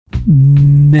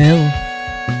MILF,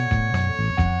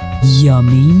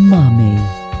 Yummy Mummy,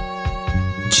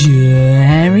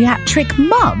 Geriatric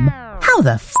Mum? How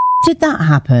the did that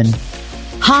happen?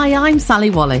 Hi, I'm Sally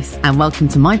Wallace and welcome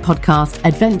to my podcast,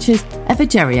 Adventures of a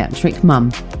Geriatric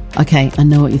Mum. Okay, I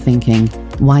know what you're thinking.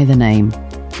 Why the name?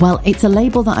 Well, it's a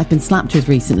label that I've been slapped with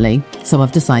recently, so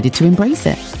I've decided to embrace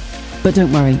it. But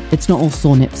don't worry, it's not all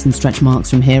sore nips and stretch marks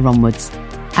from here onwards.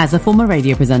 As a former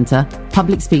radio presenter,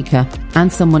 public speaker,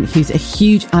 and someone who's a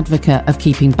huge advocate of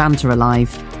keeping banter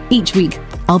alive, each week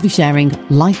I'll be sharing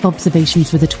life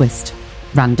observations with a twist,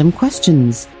 random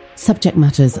questions, subject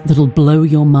matters that'll blow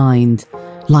your mind,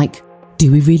 like,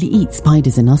 do we really eat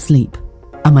spiders in our sleep?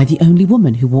 Am I the only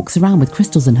woman who walks around with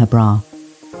crystals in her bra?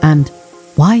 And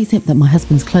why is it that my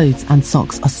husband's clothes and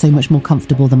socks are so much more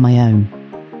comfortable than my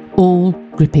own? All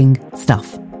gripping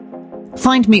stuff.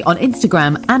 Find me on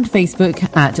Instagram and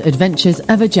Facebook at Adventures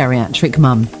of a Geriatric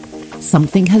Mum.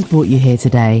 Something has brought you here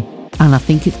today, and I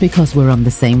think it's because we're on the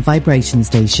same vibration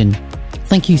station.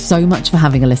 Thank you so much for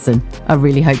having a listen. I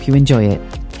really hope you enjoy it.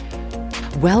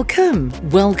 Welcome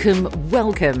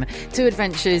to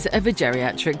Adventures of a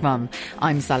Geriatric Mum.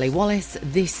 I'm Sally Wallace,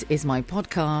 this is my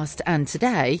podcast, and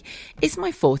today is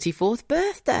my 44th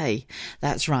birthday.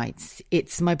 That's right,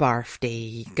 it's my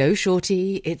birthday. Go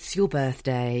shorty, it's your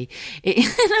birthday. It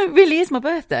really is my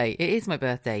birthday. It is my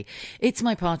birthday. It's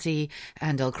my party,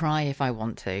 and I'll cry if I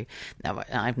want to. No,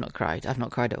 I've not cried. I've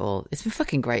not cried at all. It's been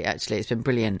fucking great, actually. It's been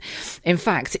brilliant. In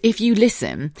fact, if you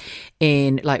listen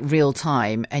in like real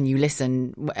time and you listen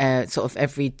sort of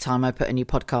every time I put a new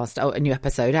podcast or a new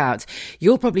episode out,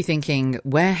 you're probably thinking,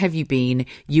 where have you been,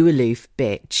 you aloof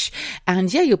bitch?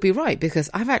 And yeah, you'll be right, because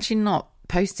I've actually not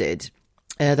posted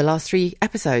the last 3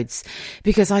 episodes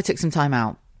because I took some time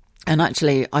out. And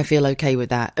actually, I feel okay with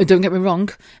that. Don't get me wrong.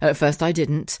 At first, I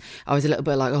didn't. I was a little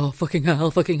bit like, oh, fucking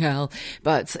hell.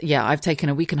 But yeah, I've taken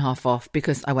a week and a half off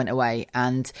because I went away,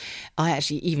 and I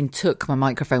actually even took my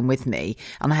microphone with me,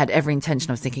 and I had every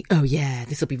intention. I was thinking, oh yeah,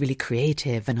 this will be really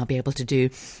creative, and I'll be able to do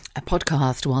a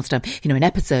podcast whilst I'm, an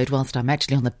episode whilst I'm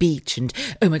actually on the beach, and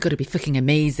oh my God, it'd be fucking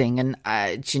amazing. And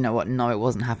do you know what? No, it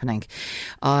wasn't happening.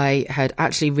 I had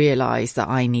actually realised that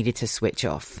I needed to switch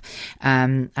off,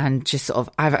 and just sort of,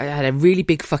 I had a really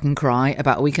big fucking cry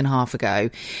about a week and a half ago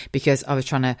because I was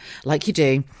trying to, like you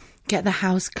do, get the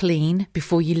house clean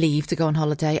before you leave to go on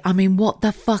holiday. I mean, what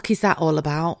the fuck is that all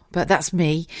about? But that's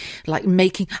me, like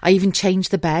I even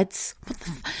changed the beds,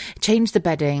 changed the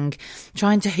bedding,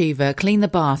 trying to hoover, clean the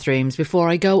bathrooms before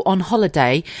I go on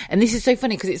holiday. And this is so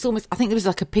funny because it's almost, I think there was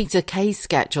like a Peter Kay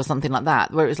sketch or something like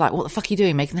that, where it was like, what the fuck are you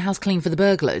doing, making the house clean for the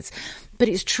burglars? But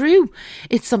it's true.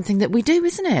 It's something that we do,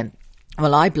 isn't it?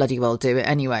 Well, I bloody well do it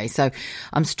anyway. So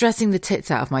I'm stressing the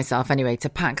tits out of myself anyway to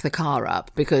pack the car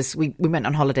up because we went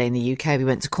on holiday in the UK. We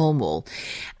went to Cornwall,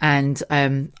 and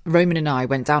Roman and I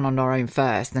went down on our own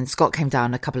first. Then Scott came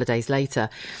down a couple of days later.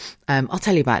 I'll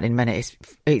tell you about it in a minute.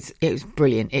 It was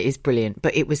brilliant. It is brilliant.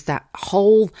 But it was that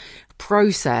whole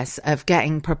process of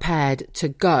getting prepared to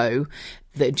go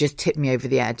that just tipped me over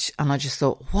the edge. And I just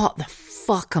thought, what the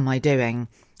fuck am I doing?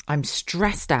 I'm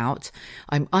stressed out.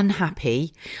 I'm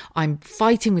unhappy. I'm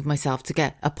fighting with myself to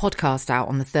get a podcast out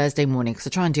on the Thursday morning because I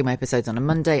try and do my episodes on a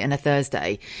Monday and a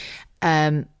Thursday.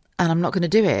 And I'm not going to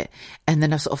do it. And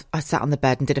then I sat on the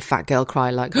bed and did a fat girl cry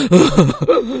like, like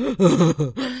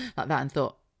that, and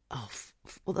thought, oh,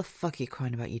 what the fuck are you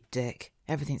crying about, you dick?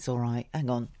 Everything's all right. Hang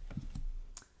on.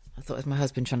 I thought it was my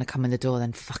husband trying to come in the door,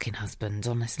 then fucking husband,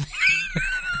 honestly.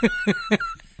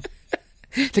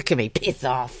 Look at me, piss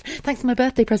off. Thanks, my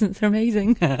birthday presents are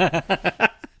amazing. I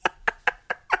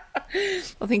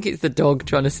think it's the dog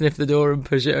trying to sniff the door and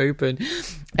push it open.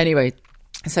 Anyway,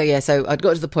 so I'd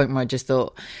got to the point where I just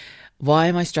thought, why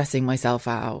am I stressing myself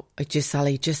out?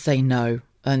 Sally, just say no.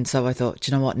 And so I thought,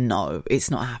 do you know what? No,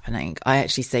 it's not happening. I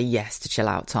actually say yes to chill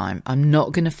out time. I'm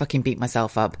not going to fucking beat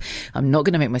myself up. I'm not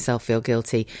going to make myself feel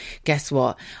guilty. Guess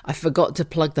what? I forgot to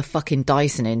plug the fucking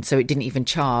Dyson in, so it didn't even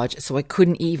charge. So I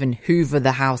couldn't even hoover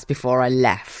the house before I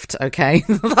left. Okay.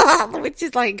 Which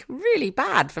is like really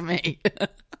bad for me.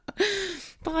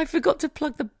 But I forgot to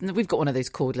plug we've got one of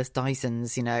those cordless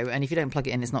Dysons, and if you don't plug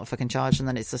it in, it's not fucking charged, and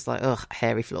then it's just like, ugh,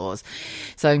 hairy floors.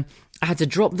 So I had to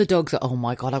drop the dogs. Oh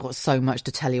my God, I've got so much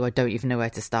to tell you. I don't even know where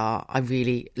to start. I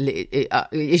really,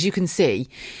 as you can see,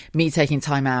 me taking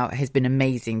time out has been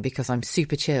amazing because I'm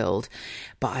super chilled,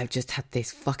 but I've just had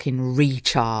this fucking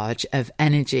recharge of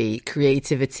energy,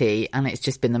 creativity, and it's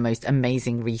just been the most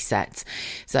amazing reset.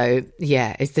 So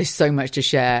yeah, there's so much to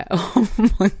share. Oh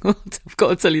my God, I've got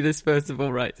to tell you this first of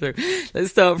all, right? So let's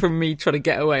start from me trying to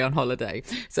get away on holiday.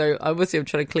 So obviously I'm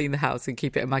trying to clean the house and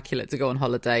keep it immaculate to go on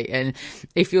holiday. And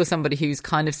if you're somebody somebody who's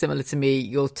kind of similar to me,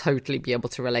 you'll totally be able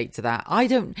to relate to that. I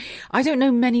don't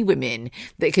know many women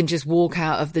that can just walk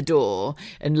out of the door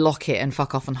and lock it and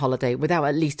fuck off on holiday without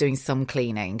at least doing some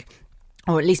cleaning.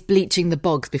 Or at least bleaching the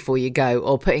bogs before you go,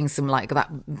 or putting some like that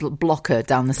blocker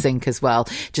down the sink as well,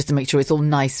 just to make sure it's all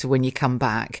nice for when you come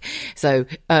back. So,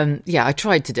 yeah, I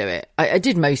tried to do it. I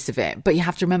did most of it, but you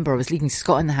have to remember I was leaving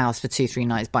Scott in the house for 2-3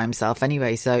 nights by himself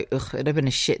anyway. So it'd have been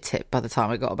a shit tip by the time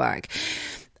I got back.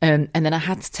 And then I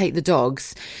had to take the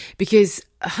dogs because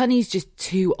Honey's just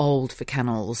too old for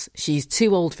kennels. She's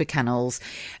too old for kennels.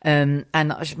 And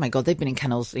oh my God, they've been in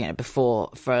kennels,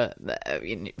 before for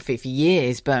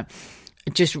years, but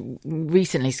just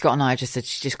recently Scott and I just said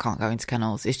she just can't go into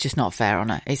kennels. It's just not fair on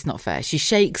her. It's not fair. She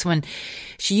shakes when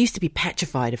she used to be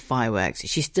petrified of fireworks.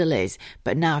 She still is,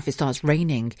 but now if it starts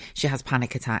raining she has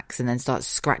panic attacks and then starts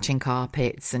scratching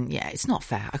carpets, and yeah, it's not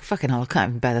fair. I can't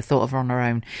even bear the thought of her on her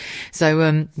own.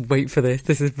 So wait for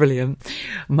this is brilliant.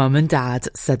 Mum and Dad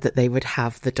said that they would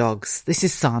have the dogs. This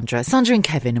is Sandra and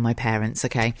Kevin are my parents,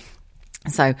 okay?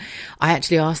 So I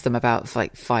actually asked them about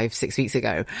like 5-6 weeks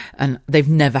ago, and they've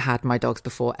never had my dogs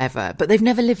before ever, but they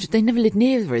never lived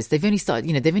near us. They've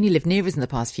only lived near us in the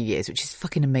past few years, which is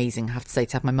fucking amazing. I have to say,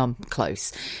 to have my mum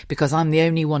close, because I'm the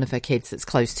only one of her kids that's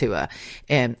close to her,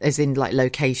 as in like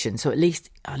location. So at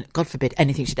least, God forbid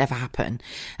anything should ever happen,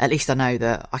 at least I know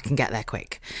that I can get there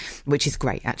quick, which is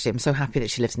great. Actually, I'm so happy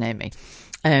that she lives near me.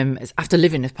 After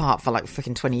living apart for like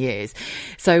freaking 20 years.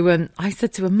 So I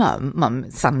said to her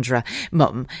Sandra,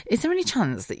 is there any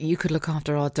chance that you could look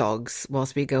after our dogs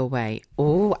whilst we go away?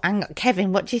 Oh, hang on,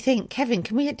 Kevin, what do you think? Kevin,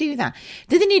 can we do that?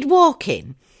 Do they need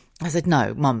walking? I said,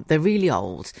 no, Mum, they're really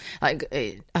old. Like,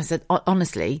 I said,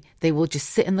 honestly, they will just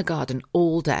sit in the garden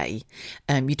all day.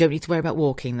 You don't need to worry about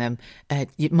walking them.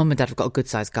 Mum and Dad have got a good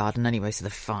sized garden anyway, so they're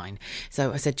fine.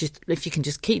 So I said, just if you can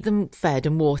just keep them fed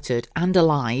and watered and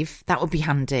alive, that would be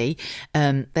handy.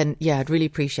 Then yeah, I'd really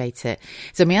appreciate it.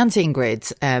 So my Auntie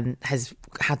Ingrid has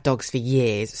had dogs for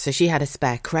years. So she had a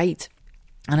spare crate.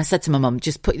 And I said to my mum,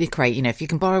 just put the crate, if you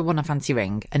can borrow one off Auntie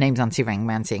Ring, her name's Auntie Ring,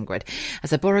 my Auntie Ingrid. I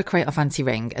said, borrow a crate off Auntie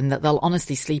Ring, and that they'll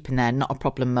honestly sleep in there, not a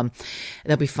problem, Mum.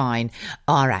 They'll be fine.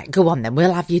 All right, go on then,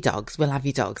 we'll have your dogs.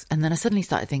 And then I suddenly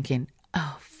started thinking,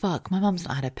 oh, fuck, my mum's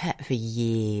not had a pet for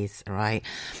years, right?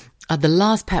 The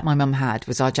last pet my mum had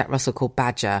was our Jack Russell called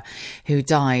Badger, who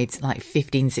died like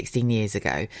 15-16 years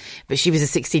ago. But she was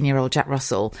a 16-year-old Jack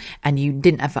Russell, and you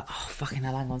didn't ever... Oh, fucking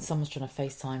hell, hang on, someone's trying to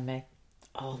FaceTime me.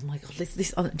 Oh my God,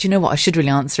 this do you know what? I should really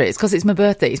answer it. It's because it's my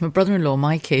birthday. It's my brother-in-law,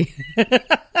 Mikey.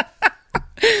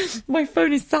 My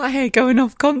phone is sat here going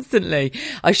off constantly.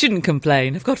 I shouldn't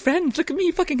complain. I've got friends. Look at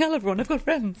me, fucking hell, everyone. I've got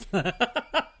friends.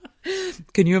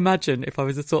 Can you imagine if I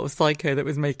was a sort of psycho that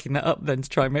was making that up then to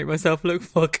try and make myself look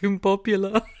fucking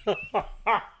popular?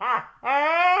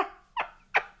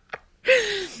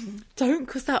 Don't,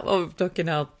 because that, oh, fucking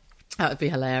hell. That would be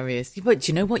hilarious. But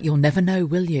do you know what? You'll never know,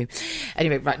 will you?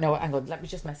 Anyway, right, no, hang on. Let me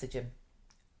just message him.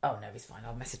 Oh, no, he's fine.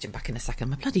 I'll message him back in a second.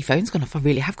 My bloody phone's gone off. I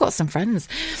really have got some friends.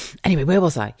 Anyway, where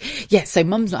was I? Yeah, so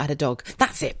Mum's not had a dog.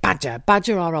 That's it, Badger.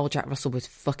 Badger, our old Jack Russell, was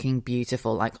fucking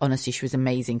beautiful. Like, honestly, she was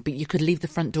amazing. But you could leave the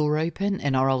front door open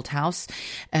in our old house,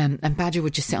 and Badger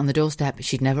would just sit on the doorstep.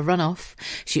 She'd never run off.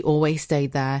 She always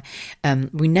stayed there.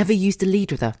 We never used a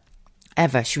lead with her.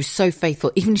 Ever. She was so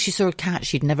faithful. Even if she saw a cat,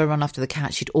 she'd never run after the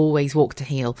cat. She'd always walk to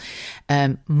heel.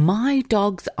 My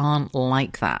dogs aren't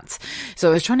like that. So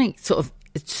I was trying to sort of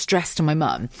stress to my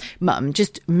mum,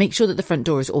 just make sure that the front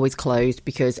door is always closed,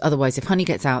 because otherwise if Honey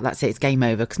gets out, that's it, it's game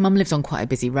over. Because Mum lives on quite a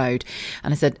busy road.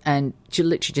 And I said, and she'll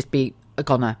literally just be a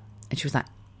goner. And she was like,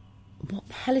 what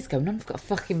the hell is going on? I've got a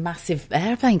fucking massive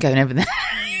airplane going over there.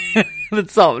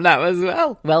 Let's stop now as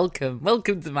well.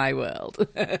 Welcome to my world.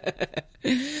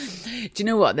 Do you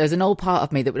know what? There's an old part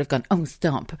of me that would have gone, oh,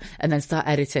 stop, and then start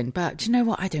editing. But do you know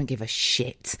what? I don't give a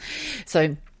shit.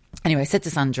 So anyway, I said to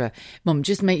Sandra, Mum,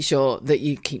 just make sure that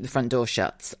you keep the front door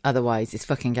shut. Otherwise, it's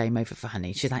fucking game over for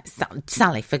Honey. She's like,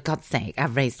 Sally, for God's sake,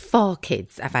 I've raised 4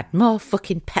 kids. I've had more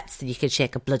fucking pets than you could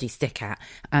shake a bloody stick at.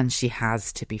 And she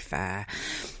has, to be fair.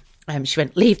 She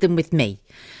went, leave them with me.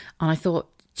 And I thought,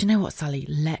 do you know what, Sally?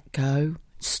 Let go.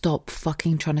 Stop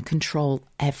fucking trying to control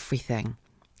everything.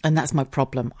 And that's my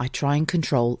problem. I try and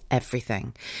control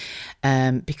everything.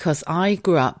 Because I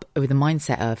grew up with a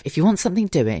mindset of, if you want something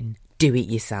doing, do it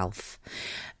yourself.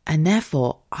 And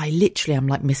therefore, I literally am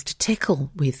like Mr.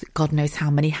 Tickle with God knows how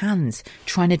many hands,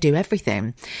 trying to do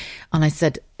everything. And I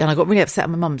said, and I got really upset at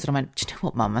my mum's, and I went, do you know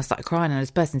what, Mum? I started crying and I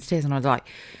was bursting into tears, and I was like,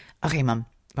 okay, Mum,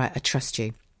 right, I trust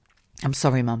you. I'm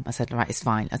sorry, Mum. I said, all right, it's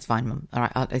fine. That's fine, Mum. All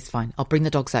right, it's fine. I'll bring the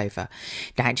dogs over.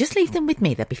 Now, just leave them with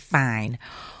me. They'll be fine.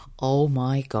 Oh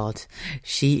my God,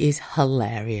 she is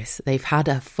hilarious. They've had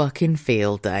a fucking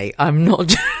field day. I'm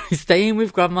not staying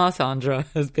with Grandma Sandra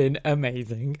has been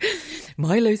amazing.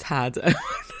 Milo's had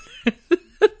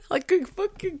I could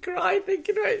fucking cry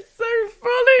thinking about it. It's so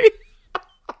funny.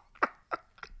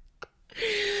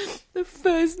 The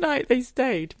first night they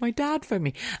stayed, my dad phoned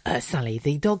me, Sally,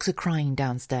 the dogs are crying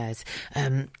downstairs.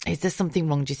 Is there something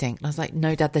wrong, do you think? And I was like,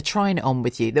 no, Dad, they're trying it on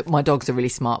with you. My dogs are really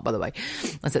smart, by the way.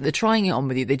 I said, they're trying it on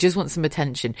with you. They just want some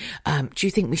attention. Do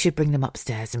you think we should bring them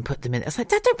upstairs and put them in? I was like,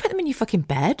 Dad, don't put them in your fucking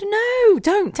bed. No,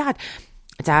 don't, Dad.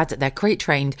 Dad, they're crate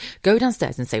trained. Go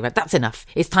downstairs and say, right, that's enough.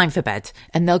 It's time for bed.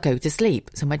 And they'll go to sleep.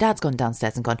 So my dad's gone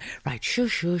downstairs and gone, right, shush,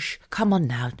 shush, come on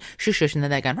now, shush, shush. And then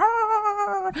they're going,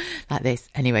 like this.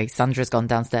 Anyway, Sandra's gone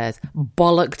downstairs,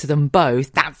 bollocked them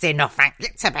both. That's enough, Frank,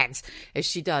 get to bed. As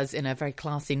she does in a very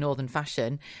classy northern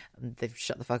fashion. They've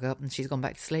shut the fuck up and she's gone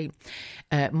back to sleep.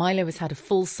 Milo has had a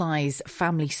full-size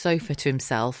family sofa to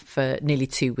himself for nearly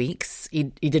 2 weeks. He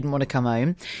didn't want to come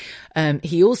home.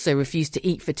 He also refused to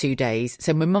eat for 2 days.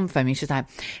 So my mum phoned me. She was like,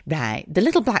 right, the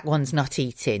little black one's not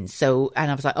eating. So,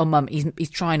 and I was like, oh, Mum, he's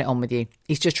trying it on with you.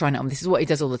 He's just trying it on. This is what he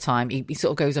does all the time. He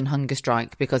sort of goes on hunger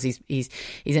strike because he's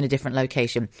in a different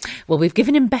location. Well, we've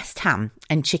given him best ham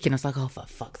and chicken. I was like, oh, for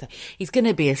fuck's sake. He's going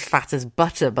to be as fat as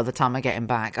butter by the time I get him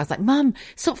back. I was like, Mum,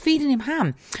 stop feeding him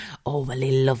ham. Oh, well,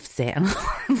 he loves it. And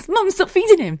Mum, stop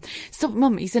feeding him. Stop,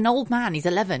 Mum, he's an old man. He's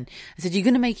 11. I said, you're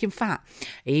going to make him fat.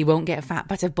 He won't get fat,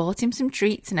 but I've bought him some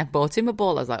treats and I've bought him a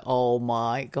ball. I was like, oh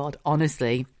my God,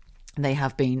 honestly. They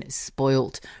have been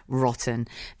spoilt rotten.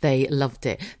 They loved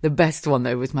it. The best one,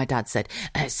 though, was my dad said,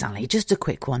 Sally, just a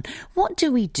quick one. What do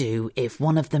we do if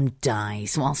one of them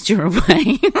dies whilst you're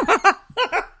away?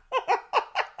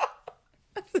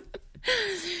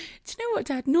 Do you know what,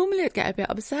 Dad? Normally I'd get a bit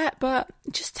upset, but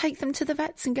just take them to the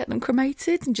vets and get them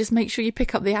cremated and just make sure you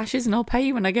pick up the ashes and I'll pay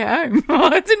you when I get home.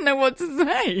 I didn't know what to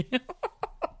say.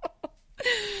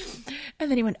 And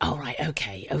then he went, oh, right,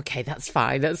 okay, that's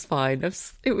fine.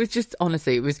 It was just,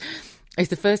 honestly, it's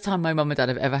the first time my mum and dad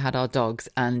have ever had our dogs,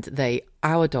 and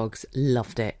our dogs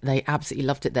loved it. They absolutely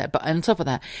loved it there. But on top of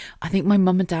that, I think my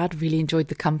mum and dad really enjoyed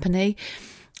the company.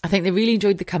 But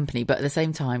at the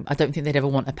same time, I don't think they'd ever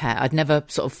want a pet. I'd never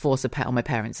sort of force a pet on my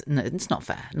parents. No, it's not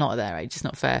fair. Not at their age. It's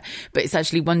not fair. But it's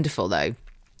actually wonderful, though,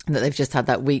 that they've just had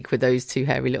that week with those two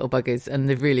hairy little buggers, and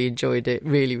they've really enjoyed it.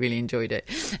 Really, really enjoyed it.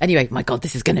 Anyway, my God,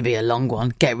 this is going to be a long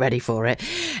one. Get ready for it.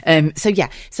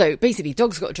 So basically,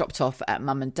 dogs got dropped off at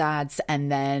mum and dad's,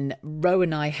 and then Ro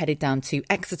and I headed down to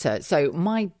Exeter. So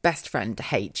my best friend,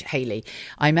 Hayley,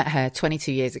 I met her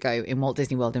 22 years ago in Walt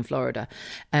Disney World in Florida.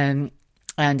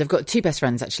 And I've got two best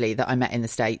friends, actually, that I met in the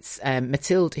States.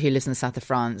 Mathilde, who lives in the south of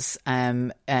France,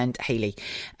 and Hayley.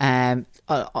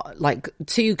 Like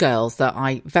two girls that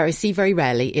I see very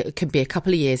rarely. It can be a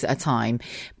couple of years at a time.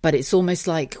 But it's almost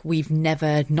like we've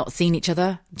never not seen each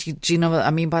other. Do you know what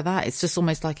I mean by that? It's just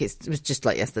almost like it was just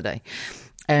like yesterday.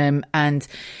 And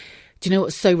do you know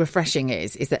what's so refreshing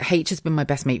is that H has been my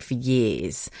best mate for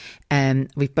years.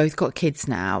 We've both got kids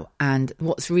now. And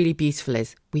what's really beautiful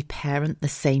is we parent the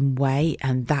same way.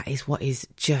 And that is what is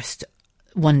just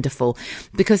wonderful.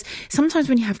 Because sometimes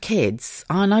when you have kids,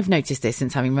 and I've noticed this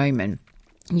since having Roman,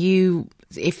 even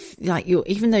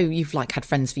though you've like had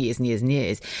friends for years and years and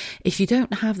years, if you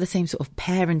don't have the same sort of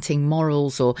parenting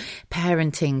morals or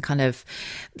parenting kind of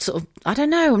sort of, I don't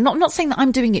know, I'm not saying that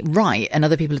I'm doing it right and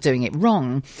other people are doing it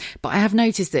wrong, but I have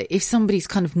noticed that if somebody's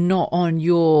kind of not on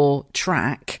your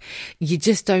track, you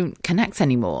just don't connect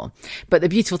anymore. But the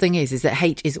beautiful thing is that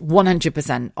H is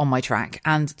 100% on my track.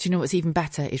 And do you know what's even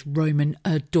better is Roman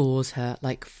adores her,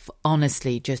 like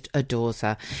honestly just adores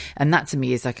her. And that to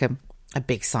me is like a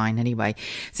big sign anyway.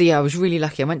 So yeah, I was really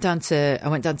lucky. I went down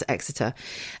to Exeter,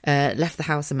 left the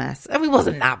house a mess. I mean, it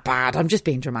wasn't that bad. I'm just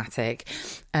being dramatic.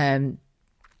 And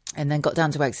then got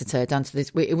down to Exeter, down to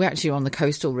this. We're actually on the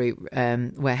coastal route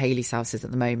where Hayley's house is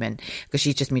at the moment, because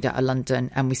she's just moved out of London,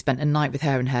 and we spent a night with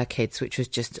her and her kids, which was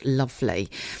just lovely.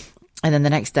 And then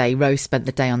the next day, Rose spent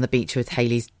the day on the beach with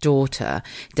Hayley's daughter,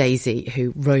 Daisy,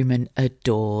 who Roman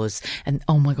adores. And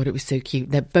oh my God, it was so cute.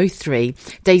 They're both 3.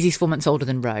 Daisy's 4 months older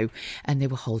than Ro, and they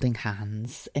were holding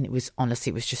hands. And it was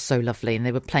just so lovely. And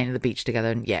they were playing at the beach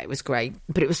together. And yeah, it was great.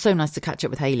 But it was so nice to catch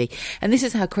up with Hayley. And this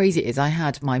is how crazy it is.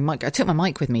 I took my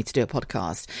mic with me to do a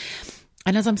podcast.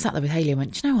 And as I'm sat there with Hayley, I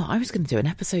went, you know what? I was going to do an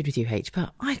episode with you, H,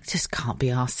 but I just can't be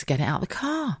asked to get it out of the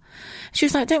car. She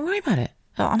was like, don't worry about it.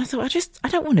 And I thought, I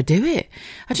don't want to do it.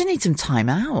 I just need some time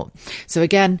out. So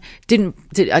again, didn't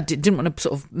want to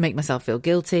sort of make myself feel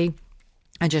guilty.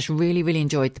 I just really, really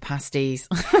enjoyed the pasties.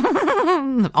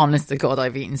 Honest to God,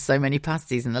 I've eaten so many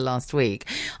pasties in the last week.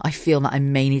 I feel that I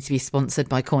may need to be sponsored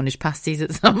by Cornish pasties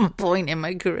at some point in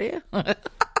my career.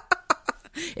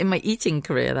 In my eating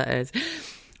career, that is.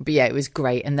 But yeah, it was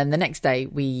great. And then the next day,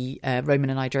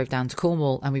 Roman and I drove down to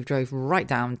Cornwall, and we drove right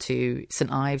down to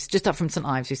St Ives. Just up from St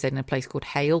Ives, we stayed in a place called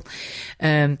Hale,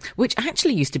 which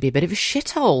actually used to be a bit of a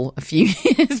shithole a few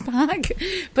years back.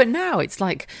 But now it's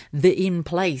like the in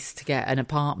place to get an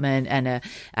apartment and a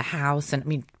house. And I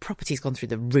mean, property's gone through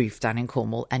the roof down in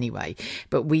Cornwall anyway.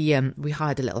 But we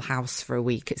hired a little house for a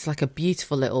week. It's like a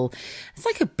beautiful it's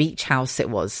like a beach house. It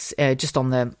was just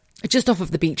off of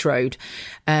the beach road.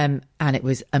 And it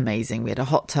was amazing. We had a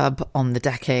hot tub on the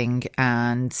decking,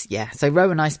 and yeah, so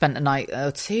Ro and I spent a night or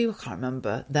two, I can't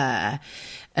remember, there.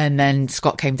 And then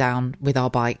Scott came down with our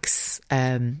bikes,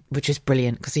 which was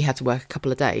brilliant because he had to work a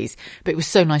couple of days. But it was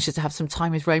so nice just to have some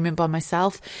time with Roman by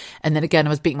myself. And then again,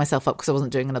 I was beating myself up because I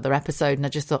wasn't doing another episode. And I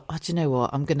just thought, do you know what?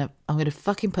 I'm gonna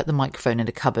fucking put the microphone in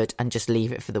a cupboard and just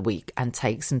leave it for the week and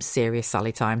take some serious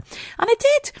Sally time. And I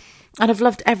did. And I've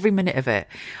loved every minute of it.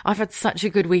 I've had such a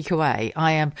good week away.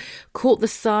 I am caught the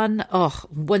sun. Oh,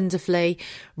 wonderfully.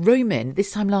 Roman,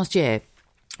 this time last year,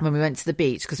 when we went to the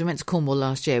beach, because we went to Cornwall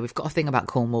last year, we've got a thing about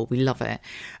Cornwall. We love it.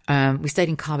 We stayed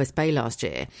in Carbis Bay last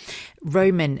year.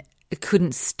 Roman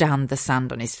couldn't stand the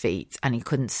sand on his feet, and he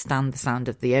couldn't stand the sound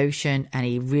of the ocean, and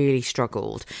he really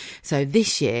struggled. So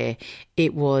this year,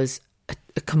 it was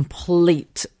a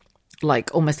complete,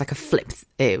 like almost like a flip.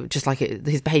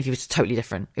 His behaviour was totally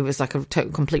different. It was like a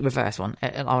complete reverse one.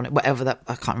 Whatever that,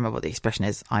 I can't remember what the expression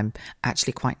is. I'm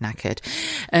actually quite knackered.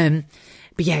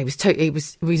 But yeah, he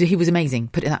was amazing.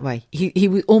 Put it that way. He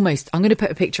was almost. I'm going to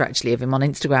put a picture actually of him on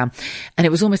Instagram, and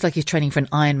it was almost like he was training for an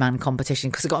Ironman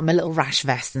competition because I got him a little rash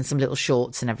vest and some little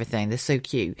shorts and everything. They're so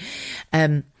cute.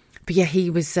 But yeah, he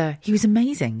was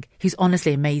amazing. He was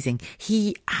honestly amazing.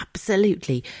 He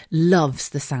absolutely loves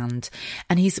the sand,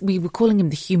 and we were calling him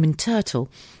the human turtle.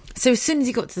 So as soon as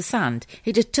he got to the sand,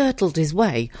 he just turtled his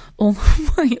way all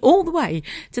the way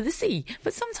to the sea.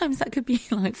 But sometimes that could be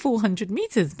like 400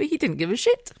 meters, but he didn't give a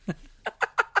shit.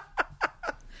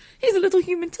 He's a little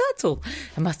human turtle.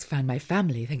 I must find my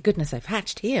family. Thank goodness I've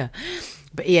hatched here.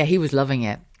 But yeah, he was loving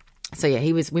it. So yeah,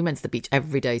 we went to the beach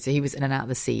every day. So he was in and out of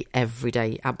the sea every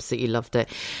day. He absolutely loved it.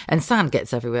 And sand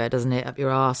gets everywhere, doesn't it? Up your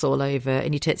arse, all over.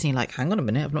 And you tits and you're like, hang on a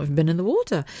minute, I've not even been in the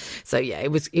water. So yeah,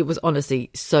 it was honestly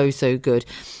so good.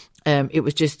 It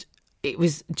was just,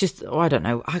 I don't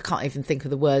know. I can't even think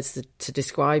of the words to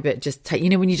describe it. Just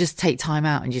when you just take time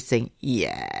out and just think,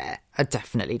 yeah, I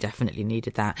definitely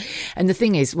needed that. And the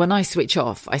thing is, when I switch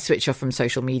off from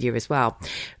social media as well.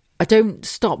 I don't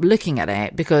stop looking at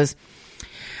it because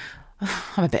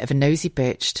I'm a bit of a nosy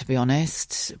bitch, to be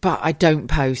honest, but I don't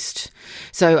post.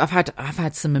 So I've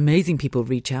had some amazing people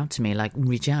reach out to me, like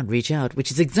reach out,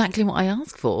 which is exactly what I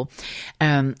asked for.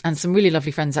 And some really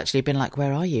lovely friends actually have been like,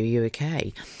 where are you? Are you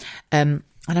okay? And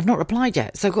I've not replied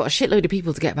yet. So I've got a shitload of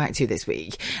people to get back to this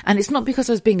week. And it's not because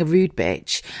I was being a rude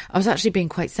bitch. I was actually being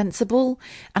quite sensible.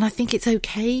 And I think it's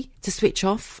okay to switch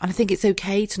off. And I think it's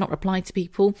okay to not reply to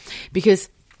people, because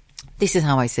this is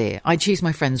how I see it. I choose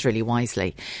my friends really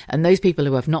wisely. And those people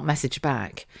who have not messaged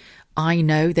back, I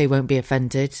know they won't be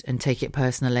offended and take it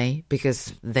personally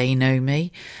because they know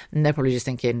me. And they're probably just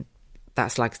thinking,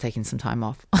 that's like taking some time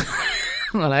off.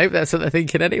 Well, I hope that's what they're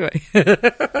thinking anyway.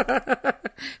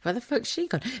 Where the fuck's she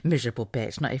gone? Miserable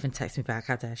bitch. Not even text me back.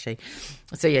 How dare she?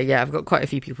 So yeah, I've got quite a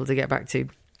few people to get back to.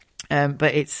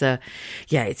 But it's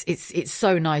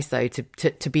so nice though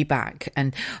to be back,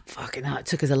 and fucking hell, it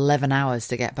took us 11 hours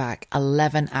to get back.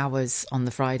 11 hours on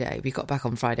the Friday. We got back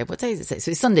on Friday. What day is it?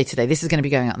 So it's Sunday today. This is going to be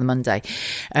going out on the Monday.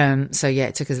 So yeah,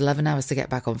 it took us 11 hours to get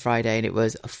back on Friday, and it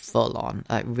was full on,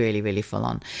 like really full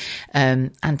on.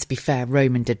 And to be fair,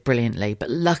 Roman did brilliantly, but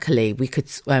luckily we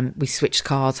switched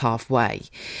cars halfway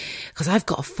because I've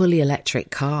got a fully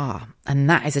electric car.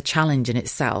 And that is a challenge in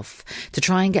itself, to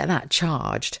try and get that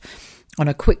charged on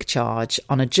a quick charge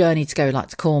on a journey to go like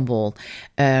to Cornwall.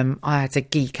 I had to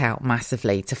geek out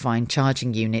massively to find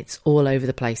charging units all over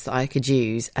the place that I could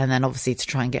use. And then obviously to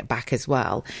try and get back as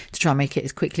well, to try and make it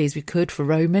as quickly as we could for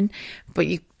Roman. But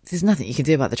there's nothing you can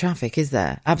do about the traffic, is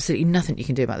there? Absolutely nothing you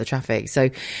can do about the traffic. So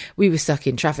we were stuck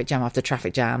in traffic jam after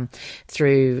traffic jam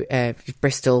through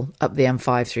Bristol, up the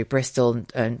M5 through Bristol,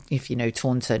 and if you know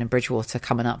Taunton and Bridgewater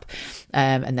coming up.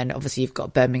 And then obviously you've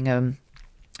got Birmingham,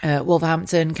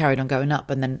 Wolverhampton, carried on going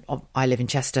up. And then I live in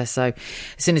Chester. So as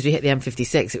soon as we hit the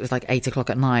M56, it was like 8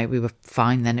 o'clock at night. We were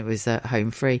fine then. It was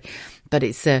home free. But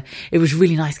it was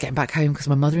really nice getting back home because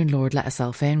my mother-in-law had let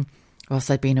herself in. whilst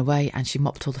I'd been away, and she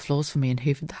mopped all the floors for me and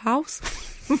hoovered the house.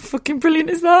 Fucking brilliant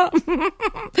is that?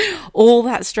 all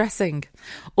that stressing.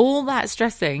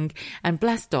 And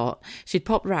bless Dot, she'd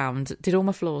pop round, did all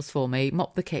my floors for me,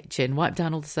 mopped the kitchen, wiped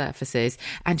down all the surfaces,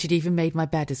 and she'd even made my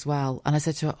bed as well. And I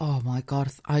said to her, oh my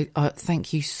God, I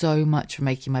thank you so much for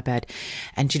making my bed.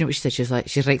 And do you know what she said? She was like,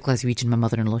 she's right Glaswegian, my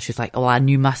mother-in-law. She was like, oh, I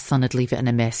knew my son would leave it in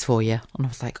a mess for you. And I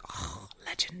was like, oh,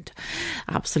 legend.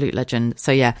 Absolute legend.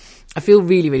 So yeah, I feel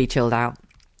really, really chilled out.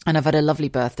 And I've had a lovely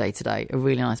birthday today, a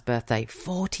really nice birthday.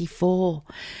 44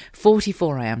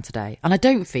 I am today. And I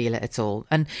don't feel it at all.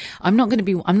 And I'm not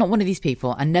one of these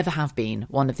people, and never have been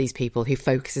one of these people who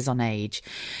focuses on age.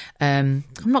 I'm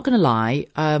not going to lie.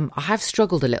 I have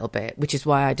struggled a little bit, which is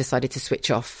why I decided to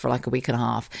switch off for like a week and a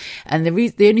half. And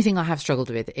the only thing I have struggled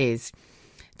with is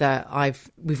that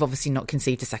we've obviously not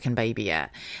conceived a second baby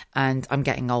yet, and I'm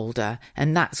getting older,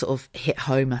 and that sort of hit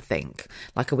home, I think,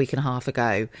 like a week and a half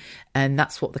ago. And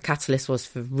that's what the catalyst was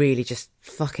for really just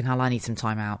fucking hell, I need some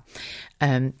time out.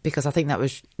 Because I think that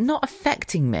was not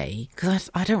affecting me, because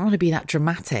I don't want to be that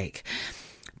dramatic.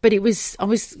 But there were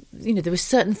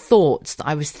certain thoughts that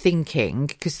I was thinking,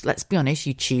 because let's be honest,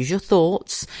 you choose your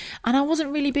thoughts, and I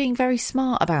wasn't really being very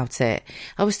smart about it.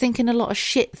 I was thinking a lot of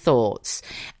shit thoughts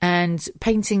and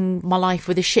painting my life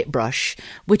with a shit brush,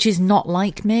 which is not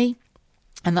like me.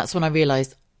 And that's when I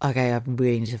realised, okay, I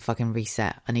really need to fucking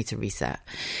reset. I need to reset.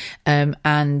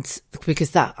 And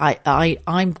because that,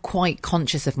 I'm quite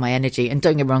conscious of my energy, and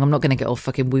don't get me wrong, I'm not going to get all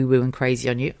fucking woo-woo and crazy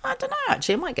on you. I don't know,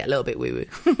 actually, I might get a little bit woo-woo.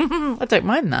 I don't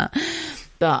mind that.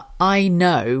 But I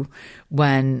know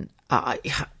when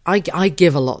I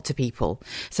give a lot to people.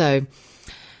 So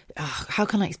how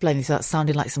can I explain this without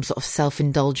sounding like some sort of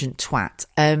self-indulgent twat?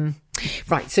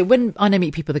 Right, so when I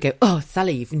meet people that go, oh,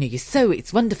 Sally,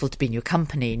 it's wonderful to be in your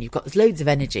company, and you've got loads of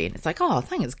energy, and it's like, oh,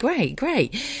 thanks, great.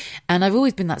 And I've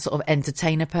always been that sort of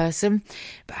entertainer person,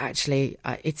 but actually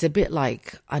it's a bit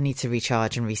like I need to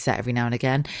recharge and reset every now and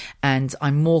again, and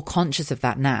I'm more conscious of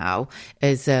that now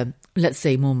as let's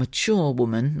say more mature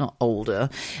woman, not older,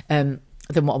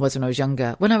 than what I was when I was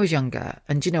younger.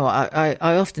 And you know what,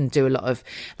 I often do a lot of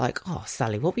like, oh,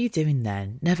 Sally, what were you doing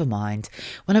then? Never mind.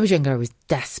 When I was younger, I was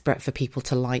desperate for people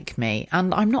to like me.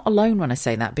 And I'm not alone when I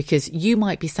say that, because you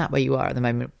might be sat where you are at the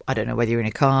moment. I don't know whether you're in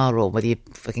a car or whether you're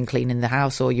fucking cleaning the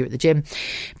house or you're at the gym.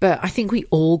 But I think we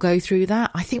all go through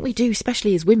that. I think we do,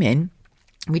 especially as women.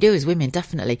 We do as women,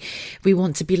 definitely. We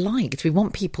want to be liked. We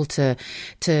want people to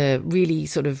really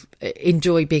sort of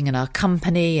enjoy being in our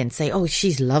company and say, oh,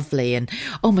 she's lovely, and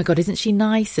oh my God, isn't she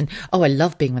nice? And oh, I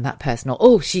love being with that person. Or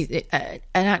oh, and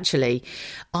actually,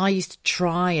 I used to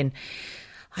try and,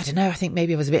 I don't know, I think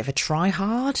maybe I was a bit of a try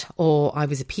hard, or I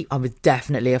was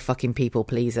definitely a fucking people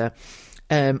pleaser.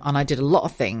 And I did a lot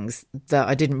of things that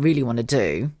I didn't really want to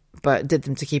do, but did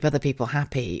them to keep other people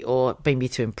happy, or maybe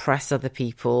to impress other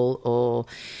people, or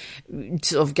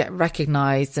sort of get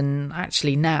recognised. And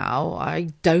actually now I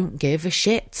don't give a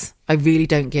shit. I really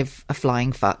don't give a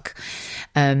flying fuck.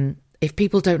 If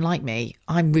people don't like me,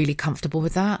 I'm really comfortable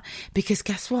with that, because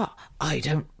guess what? I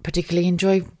don't particularly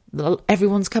enjoy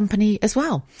everyone's company as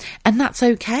well. And that's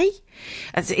okay.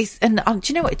 And do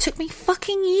you know what? It took me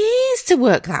fucking years to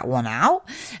work that one out.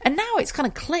 And now it's kind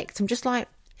of clicked. I'm just like,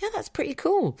 yeah, that's pretty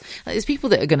cool. Like, there's people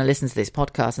that are going to listen to this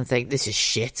podcast and think, this is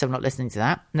shit, I'm not listening to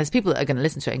that. And there's people that are going to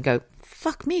listen to it and go,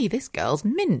 fuck me, this girl's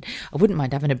mint. I wouldn't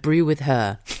mind having a brew with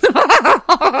her.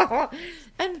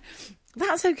 And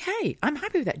that's okay. I'm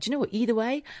happy with that. Do you know what? Either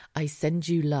way, I send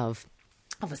you love.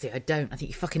 Obviously, I don't. I think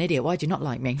you're a fucking idiot. Why do you not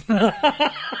like me?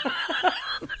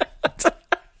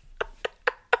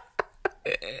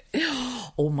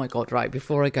 Oh my God, right,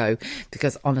 before I go,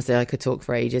 because honestly I could talk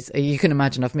for ages. You can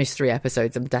imagine I've missed 3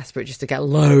 episodes. I'm desperate just to get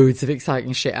loads of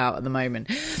exciting shit out at the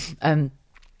moment.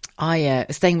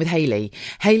 Staying with Hayley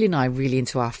and I are really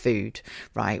into our food,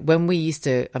 right? When we used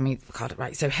to,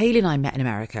 so Hayley and I met in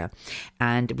America,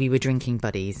 and we were drinking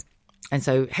buddies. And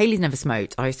so Hayley's never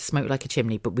smoked. I used to smoke like a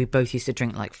chimney, but we both used to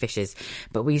drink like fishes.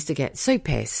 But we used to get so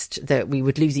pissed that we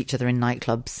would lose each other in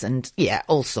nightclubs and, yeah,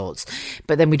 all sorts.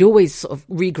 But then we'd always sort of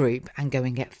regroup and go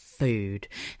and get food.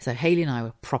 So Hayley and I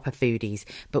were proper foodies,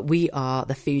 but we are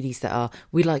the foodies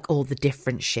we like all the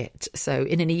different shit. So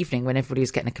in an evening when everybody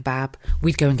was getting a kebab,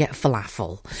 we'd go and get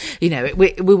falafel. You know,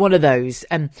 we're one of those.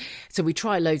 And so we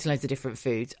try loads and loads of different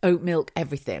foods, oat milk,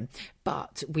 everything.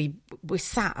 But I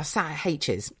sat at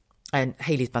H's. And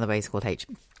Hayley's, by the way, is called H.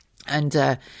 And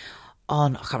I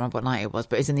can't remember what night it was,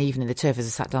 but it was in the evening. The two of us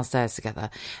sat downstairs together,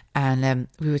 and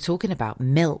we were talking about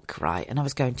milk, right? And I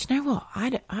was going, do you know what?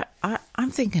 I'm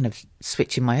thinking of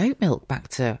switching my oat milk back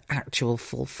to actual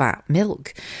full fat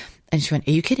milk. And she went,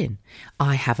 are you kidding?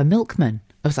 I have a milkman.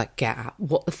 I was like, get out.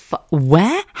 What the fuck?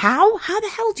 Where? How the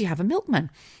hell do you have a milkman?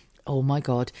 Oh my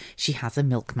God, she has a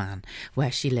milkman where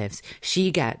she lives.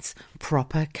 She gets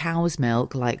proper cow's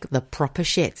milk, like the proper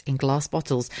shit in glass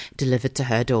bottles, delivered to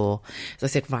her door. So I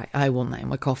said, right, I want that in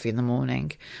my coffee in the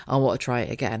morning. I want to try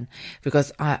it again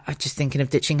because I'm just thinking of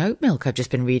ditching oat milk. I've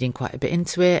just been reading quite a bit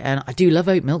into it, and I do love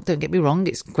oat milk. Don't get me wrong.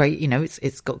 It's great. You know,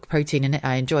 it's got protein in it.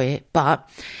 I enjoy it, but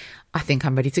I think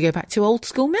I'm ready to go back to old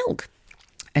school milk.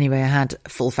 Anyway, I had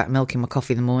full fat milk in my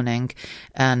coffee in the morning,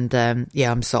 and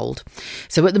I'm sold.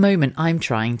 So at the moment, I'm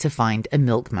trying to find a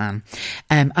milkman,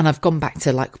 and I've gone back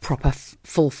to like proper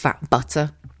full fat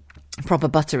butter. Proper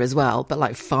butter as well, but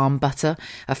like farm butter.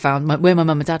 I found where my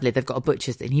mum and dad live, they've got a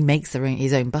butcher's and he makes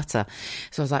his own butter.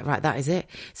 So I was like, right, that is it.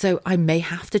 So I may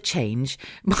have to change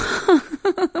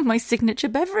my signature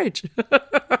beverage.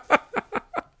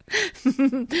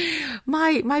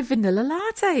 my vanilla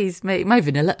lattes, my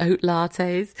vanilla oat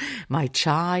lattes, my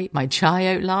chai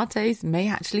oat lattes may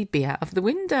actually be out of the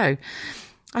window.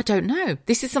 I don't know.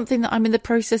 This is something that I'm in the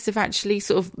process of actually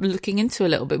sort of looking into a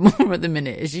little bit more at the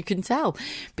minute, as you can tell.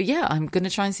 But yeah, I'm going to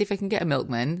try and see if I can get a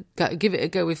milkman, give it a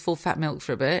go with full fat milk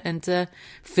for a bit and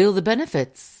feel the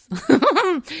benefits.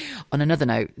 On another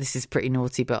note, this is pretty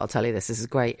naughty, but I'll tell you this is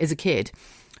great. As a kid,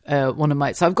 so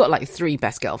I've got like 3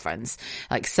 best girlfriends,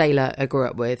 like Sailor I grew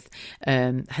up with,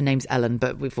 her name's Ellen,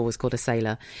 but we've always called her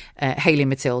Sailor. Hayley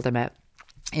Matilda I met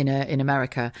in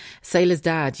America. Sailor's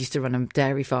dad used to run a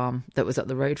dairy farm that was up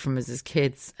the road from us as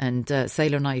kids, and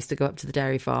Sailor and I used to go up to the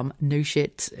dairy farm, no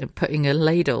shit, putting a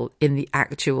ladle in the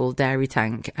actual dairy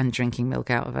tank and drinking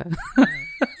milk out of it.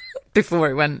 Before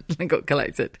it went and got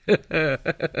collected.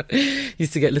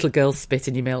 Used to get little girls spit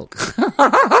in your milk.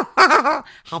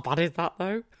 How bad is that,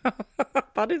 though? How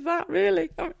bad is that, really?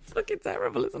 Oh, it's fucking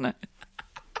terrible, isn't it?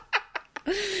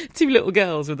 2 little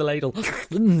girls with a ladle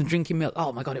drinking milk.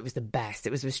 Oh my God, it was the best. It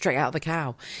was straight out of the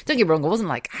cow. Don't get me wrong, I wasn't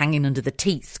like hanging under the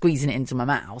teeth, squeezing it into my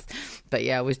mouth. But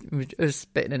yeah, I was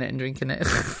spitting in it and drinking it.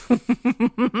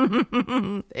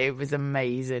 It was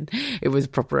amazing. It was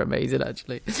proper amazing,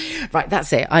 actually. Right,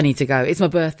 that's it. I need to go. It's my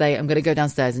birthday. I'm going to go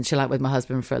downstairs and chill out with my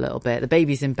husband for a little bit. The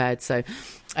baby's in bed, so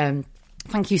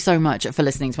thank you so much for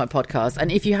listening to my podcast.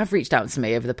 And if you have reached out to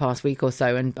me over the past week or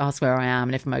so and asked where I am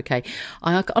and if I'm okay,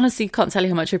 I honestly can't tell you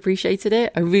how much I appreciated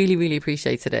it. I really, really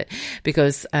appreciated it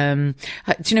because, do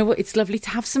you know what? It's lovely to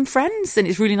have some friends, and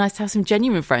it's really nice to have some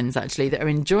genuine friends actually that are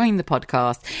enjoying the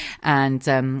podcast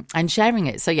and sharing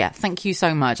it. So yeah, thank you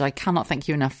so much. I cannot thank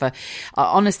you enough for,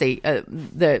 honestly,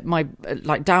 my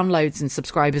downloads and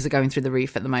subscribers are going through the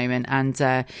roof at the moment,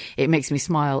 and it makes me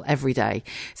smile every day.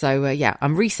 So yeah,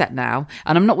 I'm reset now.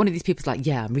 And I'm not one of these people like,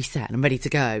 yeah, I'm reset and I'm ready to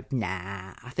go.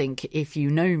 Nah, I think if you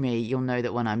know me, you'll know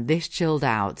that when I'm this chilled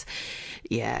out,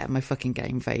 yeah, my fucking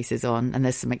game face is on and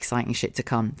there's some exciting shit to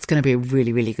come. It's going to be a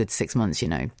really, really good 6 months, you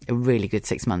know, a really good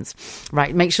 6 months.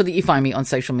 Right, make sure that you find me on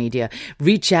social media.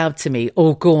 Reach out to me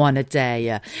or go on a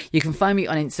dare. You can find me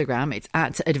on Instagram. It's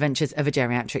at Adventures of a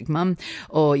Geriatric Mum.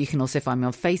 Or you can also find me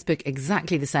on Facebook,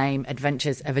 exactly the same,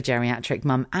 Adventures of a Geriatric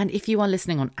Mum. And if you are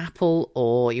listening on Apple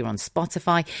or you're on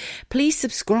Spotify, please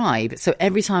subscribe. So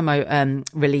every time I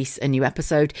release a new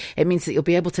episode, it means that you'll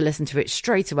be able to listen to it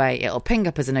straight away. It'll ping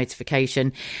up as a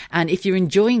notification. And if you're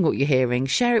enjoying what you're hearing,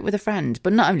 share it with a friend.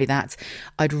 But not only that,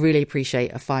 I'd really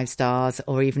appreciate a 5 stars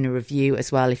or even a review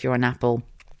as well if you're on Apple.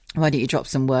 Why don't you drop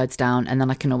some words down and then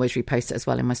I can always repost it as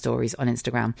well in my stories on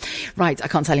Instagram. Right, I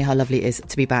can't tell you how lovely it is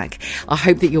to be back. I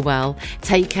hope that you're well.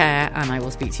 Take care and I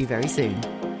will speak to you very soon.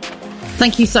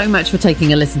 Thank you so much for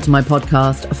taking a listen to my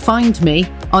podcast. Find me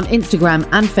on Instagram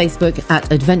and Facebook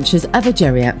at Adventures of a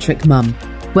Geriatric Mum,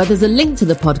 where there's a link to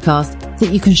the podcast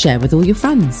that you can share with all your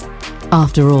friends.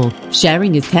 After all,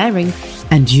 sharing is caring,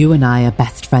 and you and I are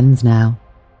best friends now.